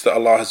specifics that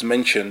Allah has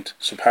mentioned,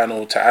 subhanahu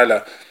wa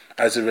ta'ala,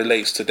 as it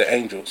relates to the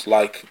angels,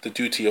 like the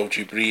duty of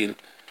Jibreel,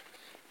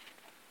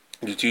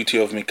 the duty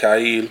of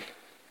Mikael,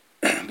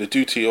 the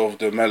duty of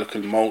the Malak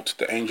al-Maut,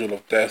 the angel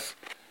of death,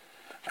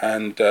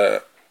 and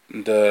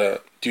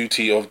the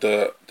duty of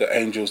the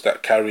angels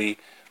that carry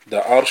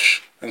the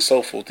Arsh, and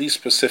so forth. These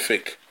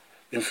specific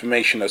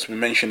information that's been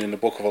mentioned in the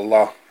Book of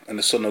Allah and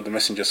the Sunnah of the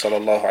Messenger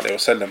sallallahu alaihi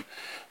wasallam,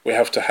 we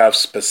have to have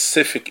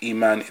specific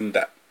iman in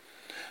that,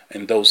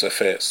 in those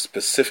affairs,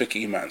 specific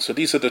iman. So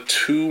these are the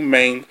two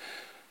main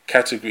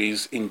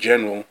categories in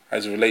general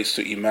as it relates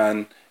to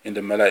iman in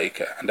the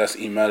malaika, and that's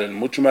iman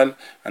al-mujmal,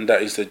 and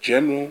that is the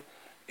general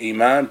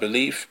iman,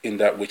 belief in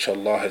that which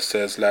Allah has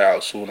says, la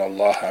ya'suna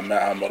Allah ma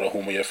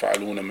amarahum wa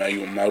yaf'aluna ma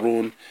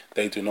yu'marun.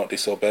 They do not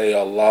disobey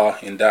Allah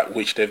in that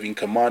which they've been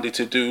commanded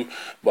to do,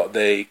 but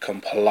they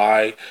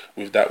comply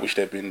with that which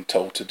they've been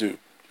told to do.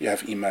 We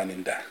have iman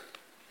in that.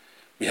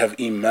 We have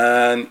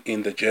iman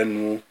in the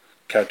general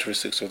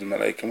characteristics of the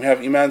malaika, and we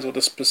have imans of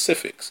the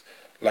specifics,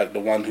 like the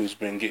one who's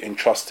been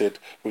entrusted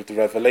with the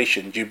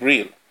revelation,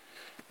 Jibreel.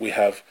 We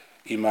have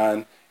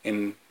iman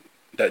in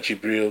that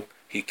Jibreel,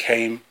 he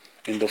came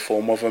in the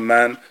form of a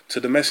man to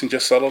the Messenger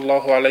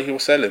sallallahu alaihi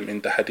wasallam,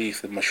 in the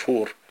hadith, the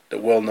mashhur, the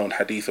well-known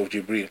hadith of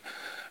Jibreel,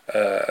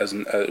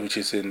 which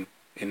is in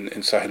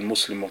Sahih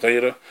Muslim or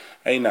ghayra.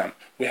 Aynam.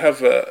 We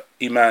have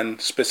iman,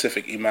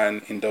 specific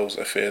iman in those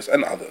affairs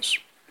and others.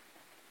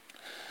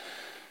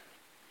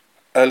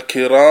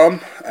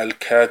 Al-Kiram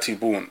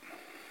Al-Katibun.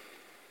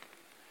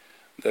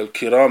 The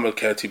Al-Kiram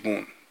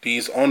Al-Katibun,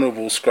 these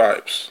honorable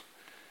scribes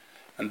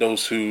and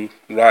those who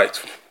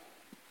write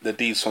the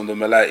deeds from the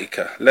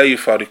malaika, لا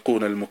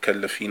يفارقون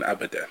المكلفين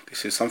أبدا.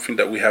 This is something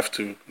that we have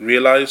to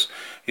realize,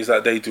 is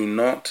that they do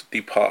not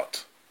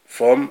depart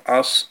from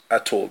us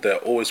at all. They are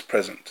always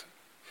present,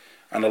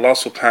 and Allah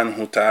subhanahu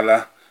wa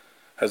ta'ala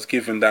has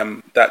given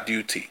them that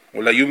duty.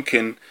 ولا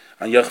يمكن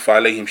أن يخفى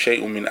عليهم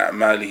شيء من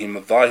أعمالهم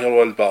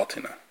الظاهرة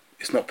والباطنة.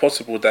 It's not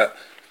possible that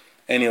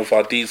any of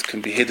our deeds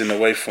can be hidden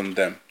away from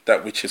them,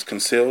 that which is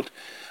concealed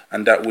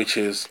and that which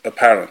is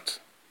apparent,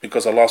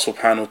 because Allah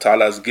subhanahu wa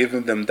ta'ala has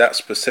given them that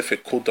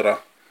specific qudra.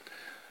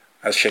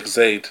 As Sheikh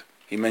Zayd,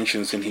 he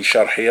mentions in his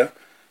sharh here,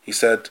 he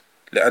said,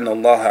 لأن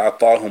الله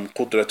أعطاهم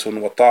قدرة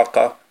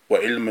وطاقة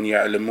وعلما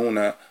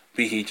يعلمون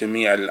به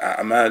جميع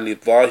الأعمال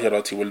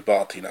الظاهرة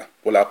والباطنة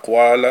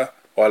والأقوال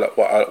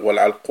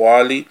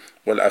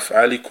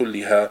والأفعال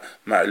كلها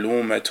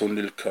معلومة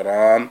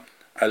للكرام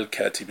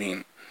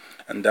الكاتبين.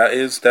 And that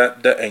is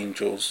that the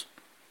angels,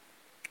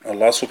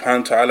 Allah subhanahu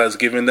wa ta'ala has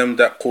given them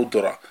that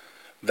qudra,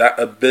 that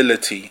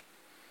ability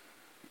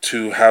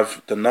to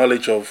have the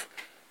knowledge of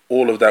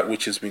all of that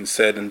which has been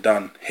said and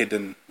done,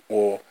 hidden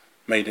or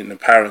made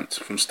apparent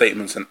from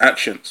statements and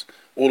actions.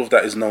 All of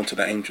that is known to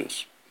the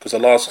angels, because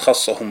Allah has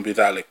khassahum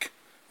bidhalik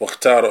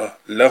واختار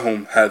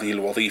لهم هذه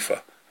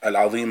الوظيفة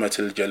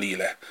العظيمة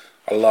الجليلة.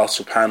 Allah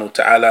subhanahu wa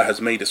ta'ala has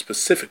made it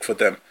specific for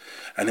them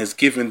and has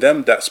given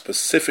them that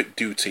specific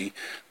duty,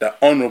 that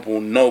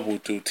honorable, noble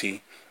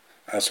duty.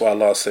 That's why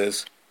Allah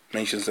says,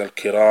 mentions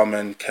al-kiram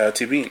and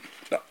katibin,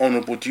 the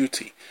honorable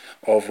duty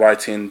of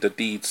writing the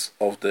deeds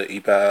of the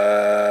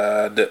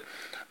ibad,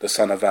 the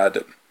son of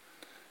Adam.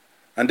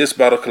 And this,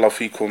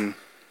 barakallahu fikum,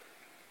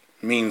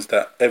 means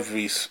that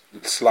every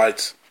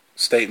slight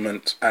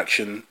statement,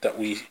 action that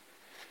we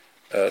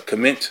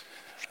commit,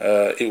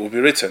 it will be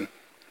written,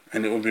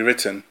 and it will be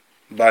written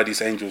by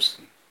these angels,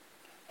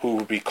 who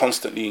will be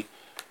constantly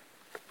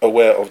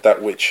aware of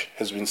that which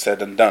has been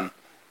said and done.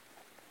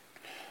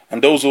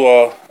 And those who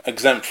are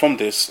exempt from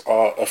this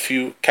are a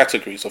few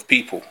categories of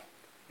people.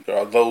 There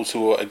are those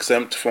who are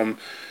exempt from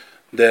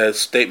their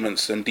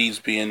statements and deeds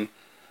being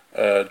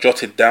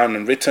jotted down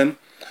and written,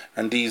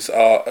 and these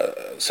are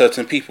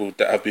certain people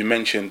that have been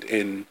mentioned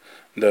in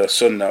the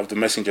Sunnah of the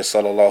Messenger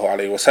sallallahu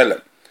alaihi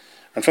wasallam.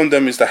 And from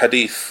them is the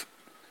hadith,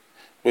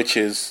 which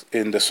is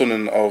in the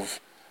Sunan of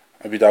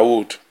Abi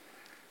Dawood,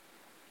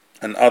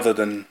 and other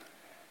than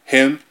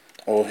him,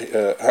 or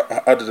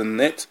other than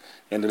it,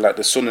 like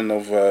the Sunan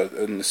of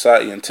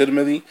Nisa'i and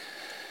Tirmidhi.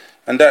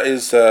 And that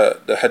is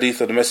the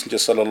hadith of the Messenger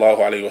sallallahu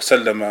alaihi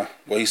wasallam,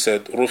 where he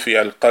said, "Rufi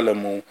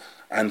al-qalamu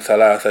an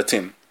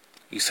thalathatin."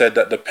 He said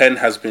that the pen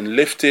has been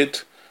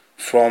lifted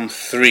from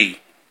three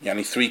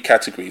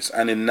categories.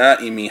 And in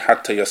na'imi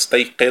hatta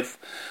yastayqidh,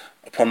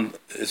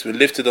 it's been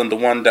lifted on the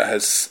one that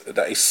is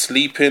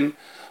sleeping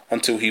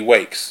until he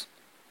wakes.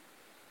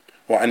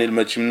 Wa anil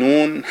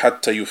majnoon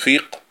hatta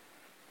yufiq,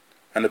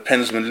 and the pen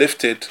has been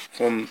lifted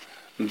from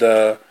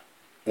the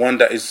one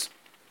that is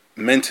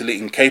mentally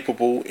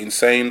incapable,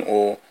 insane,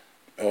 or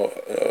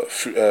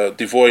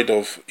devoid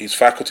of his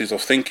faculties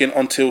of thinking,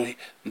 until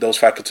those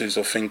faculties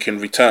of thinking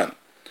return.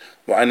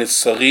 وَعَنِ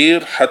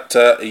الصَّغِيرِ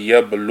حَتَّى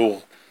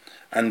يَبْلُغْ,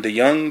 and the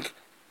young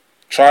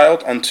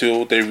child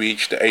until they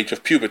reach the age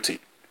of puberty.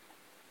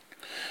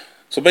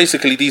 So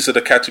basically these are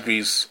the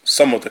categories,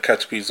 some of the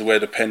categories where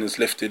the pen is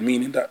lifted,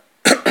 meaning that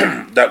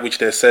that which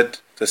they said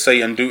to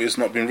say and do is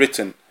not been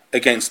written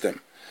against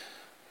them,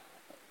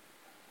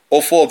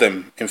 or for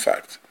them, in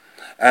fact.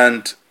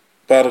 And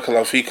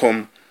barakallahu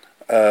fikum,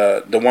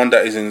 the one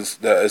that is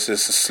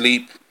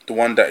asleep, the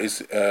one that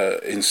is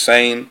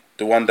insane,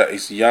 the one that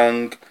is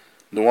young,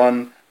 the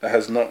one that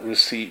has not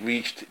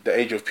reached the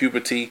age of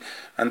puberty,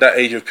 and that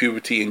age of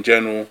puberty in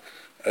general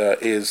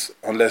is,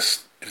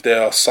 unless if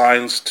there are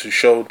signs to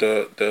show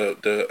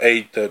the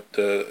age,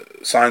 the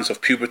signs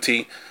of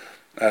puberty,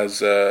 as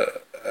the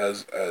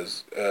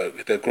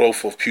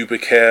growth of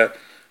pubic hair,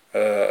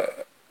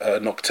 a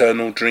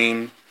nocturnal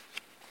dream,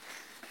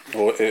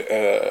 or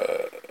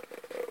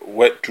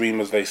wet dream,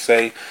 as they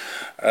say.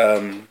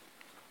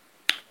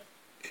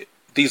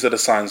 These are the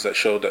signs that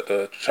show that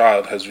the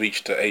child has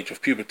reached the age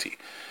of puberty.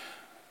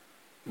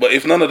 But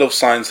if none of those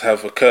signs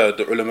have occurred,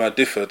 the ulama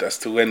differed as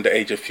to when the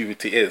age of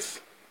puberty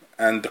is.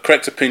 And the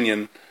correct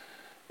opinion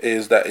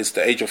is that it's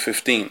the age of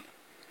 15.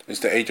 It's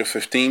the age of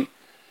 15,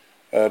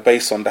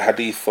 based on the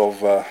hadith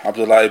of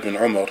Abdullah ibn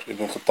Umar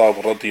ibn Khattab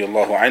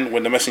radiyallahu anhu,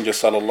 when the Messenger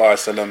sallallahu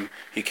alaihi wasallam,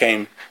 he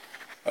came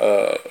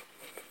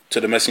to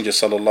the Messenger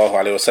sallallahu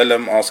alaihi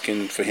wasallam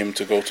asking for him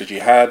to go to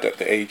jihad at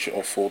the age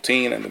of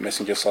 14, and the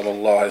Messenger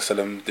sallallahu alaihi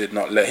wasallam did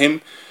not let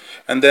him.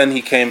 And then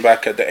he came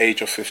back at the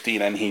age of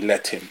 15 and he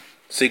let him,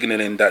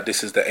 signaling that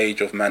this is the age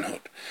of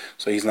manhood.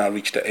 So he's now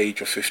reached the age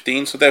of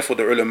 15. So therefore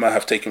the ulama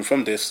have taken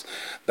from this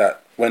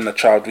that when a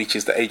child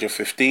reaches the age of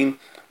 15,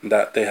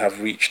 that they have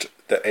reached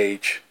the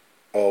age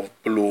of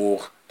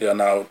bulugh, they are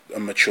now a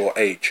mature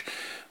age.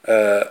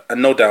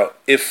 And no doubt,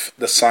 if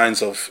the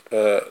signs of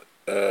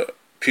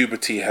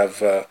puberty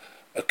have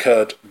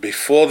occurred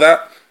before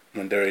that,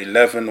 when they're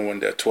 11 or when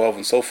they're 12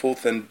 and so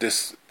forth, then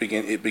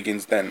it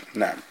begins then.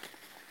 Now,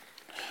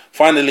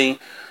 finally,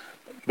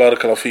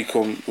 Barakallahu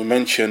feekum, we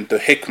mentioned the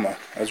hikmah.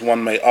 As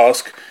one may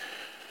ask,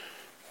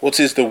 what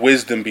is the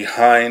wisdom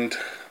behind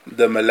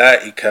the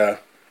malaika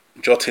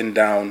jotting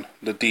down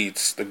the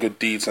deeds, the good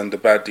deeds and the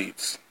bad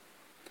deeds?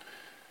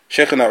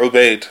 Shaykhuna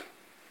Ubaid,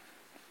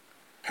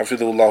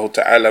 Hafidhullah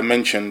Ta'ala,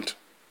 mentioned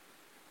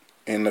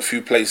in a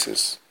few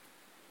places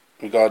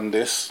regarding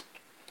this,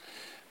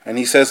 and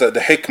he says that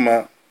the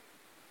hikmah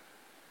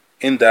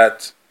in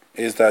that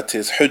is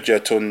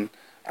hujjatun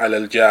ala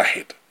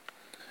al-jahid.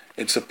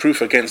 It's a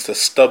proof against the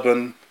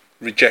stubborn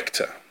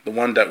rejecter, the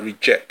one that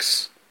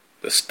rejects,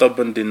 the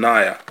stubborn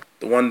denier,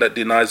 the one that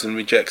denies and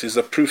rejects, is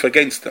a proof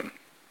against them.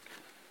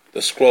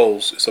 The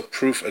scrolls is a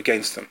proof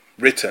against them,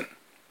 written.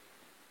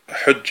 A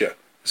hujjah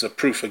is a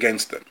proof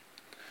against them.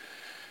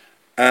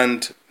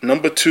 And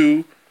number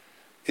two,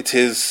 it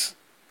is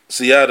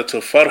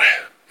ziyadatul farh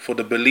for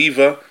the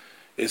believer.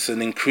 It's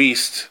an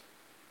increased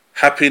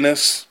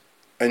happiness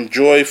and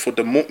joy for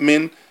the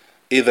mu'min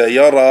إذا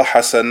يرى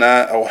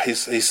حسنات أو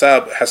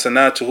حساب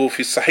حسناته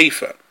في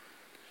الصحيفة.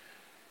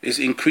 It's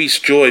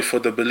increased joy for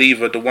the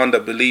believer, the one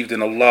that believed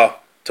in Allah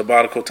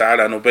Tabarak wa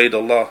Ta'ala and obeyed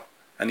Allah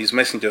and His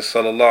Messenger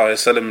sallallahu alaihi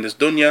wasallam in this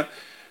dunya,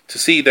 to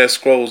see their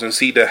scrolls and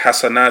see their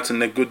hasanat and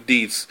their good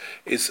deeds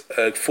is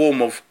a form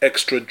of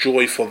extra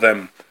joy for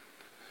them.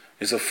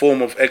 It's a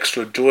form of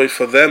extra joy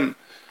for them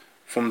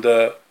from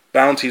the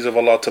bounties of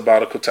Allah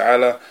Tabarak wa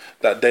Ta'ala,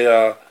 that they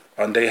are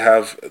and they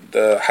have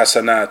the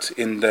hasanat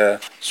in their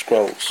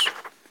scrolls.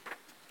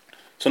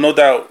 So no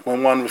doubt,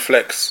 when one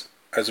reflects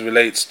as it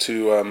relates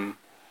to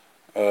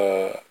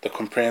the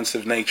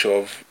comprehensive nature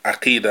of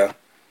Aqidah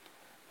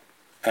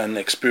and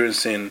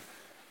experiencing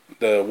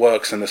the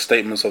works and the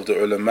statements of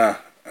the ulama,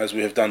 as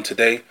we have done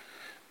today,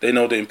 they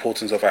know the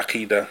importance of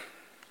Aqidah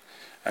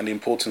and the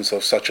importance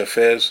of such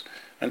affairs,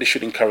 and this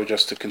should encourage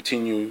us to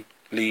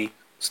continually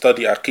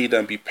study Aqidah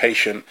and be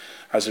patient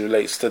as it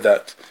relates to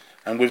that.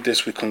 And with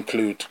this we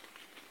conclude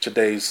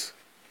today's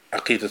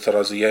Aqidat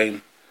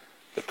al-Raziyain,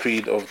 the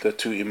creed of the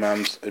two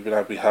Imams, Ibn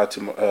Abi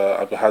Hatim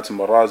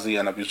al-Razi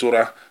and Abi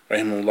Zur'ah,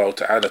 rahimahullah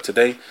ta'ala,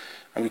 today.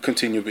 And we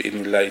continue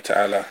bi-idhnillahi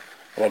ta'ala,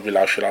 Rabbil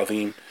Arshil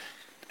Azim,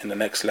 in the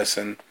next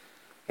lesson.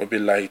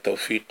 Wabillahi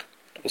tawfiq,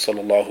 wa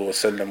sallallahu wa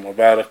sallam wa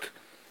barak,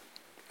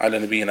 ala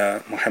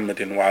nabiyyina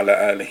Muhammadin wa ala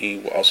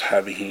alihi wa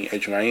ashabihi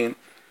ajma'in,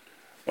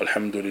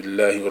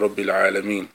 walhamdulillahi rabbil alameen.